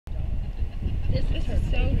This is her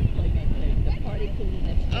favorite playmate, the party poodle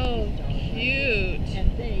next to Oh, cute.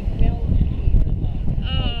 And they, Belle and he are in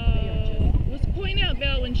love. Oh, let's point out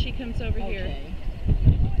Belle when she comes over here. Okay.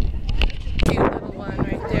 Cute little one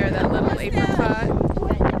right there, that little apricot.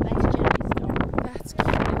 That's cute.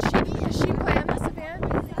 And does she plan this event?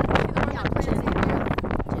 Is she the one that plans the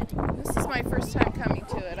event? This is my first time coming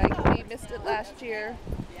to it. We missed it last year.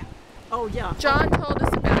 Oh, yeah. John told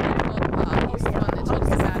us about it. He's the one that told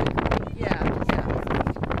us about it. Yeah, yeah.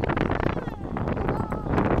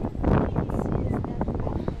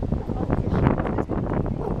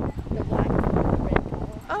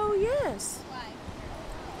 Oh, yes.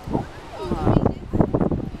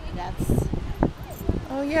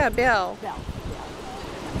 Oh, yeah, Belle. Belle.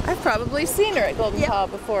 I've probably seen her at Golden Paw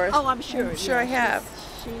before. Oh, I'm sure. I'm sure I have.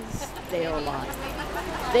 They're a lot.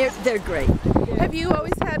 They're great. Have you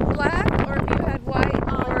always had black, or have you had white,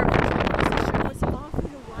 or I was offered a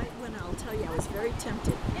white one. I'll tell you, I was very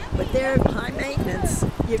tempted. But they're high maintenance.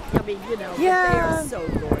 I mean, you know, yeah. They are so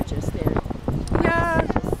gorgeous. Yeah.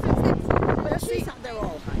 They're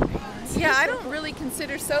all high maintenance. Yeah, I don't really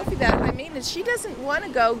consider Sophie that high maintenance. She doesn't want to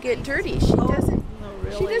go get dirty. She doesn't. Oh,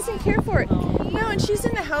 really? She doesn't care for it. No, and she's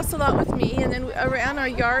in the house a lot with me, and then around our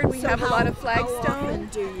yard we have a lot of flagstone. How often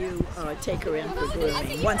do you take her in for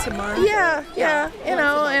grooming? Once a month? Yeah. You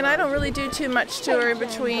know, and I don't really do too much to her in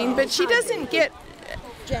between, but she doesn't get.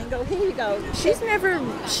 Django, here you go. She's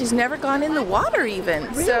never gone in the water even.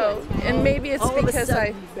 Really? So, and maybe it's because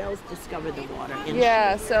Belle's discovered the water.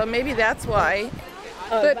 Yeah, so maybe that's why.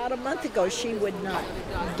 But about a month ago, she would not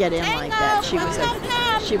get in like that. She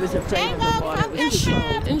was afraid of the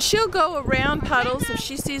water. And she'll go around puddles. If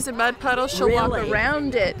she sees a mud puddle, she'll walk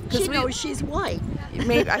around it. She knows she's white.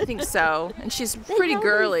 Maybe, I think so. And she's pretty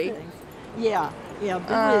girly. Yeah,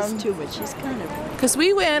 Belle is too, but she's kind of. Because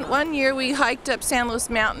we went one year, we hiked up San Luis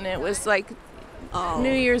Mountain. It was like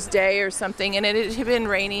New Year's Day or something, and it had been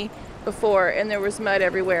rainy before, and there was mud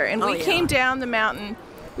everywhere. And we came down the mountain.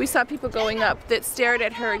 We saw people going up that stared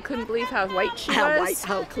at her and couldn't believe how white she was. How white,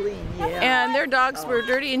 how clean, yeah. And their dogs were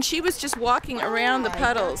dirty, and she was just walking around the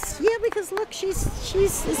puddles. Yeah, because look, she's as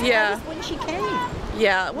white as when she came.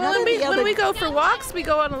 Yeah, well, when we go for walks, we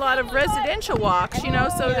go on a lot of residential walks, you know,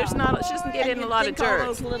 so there's not, she doesn't get in a lot of dirt. All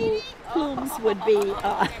those little plumes would be.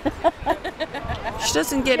 She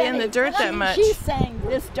doesn't get in the dirt that much. She's saying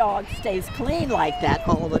this dog stays clean like that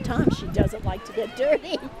all the time. She doesn't like to get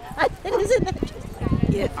dirty. Isn't that just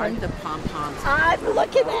aren't the pom-poms? I'm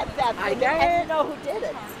looking at that. I don't know who did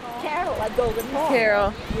it. Carol at Golden Paw.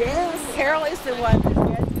 Carol. Yes. Carol is the one. The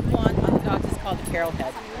red one on the dogs is called the Carol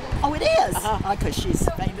head. Oh, it is? Because she's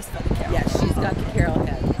famous for the Carol. Yeah, she's got the Carol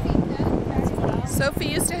head. Sophie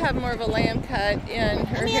used to have more of a lamb cut, and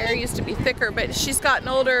her hair used to be thicker, but she's gotten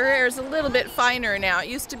older. Her hair is a little bit finer now. It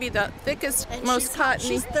used to be the thickest, most cottony.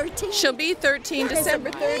 She's 13? She'll be 13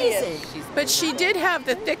 December 30th. But she did have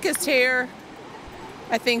the thickest hair,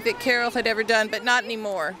 I think, that Carol had ever done, but not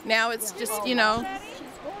anymore. Now it's just, you know. She's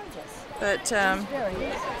gorgeous. But, Yeah,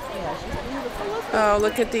 she's beautiful. oh,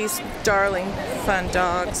 look at these darling, fun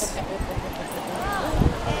dogs.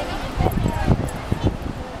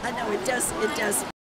 I know, it does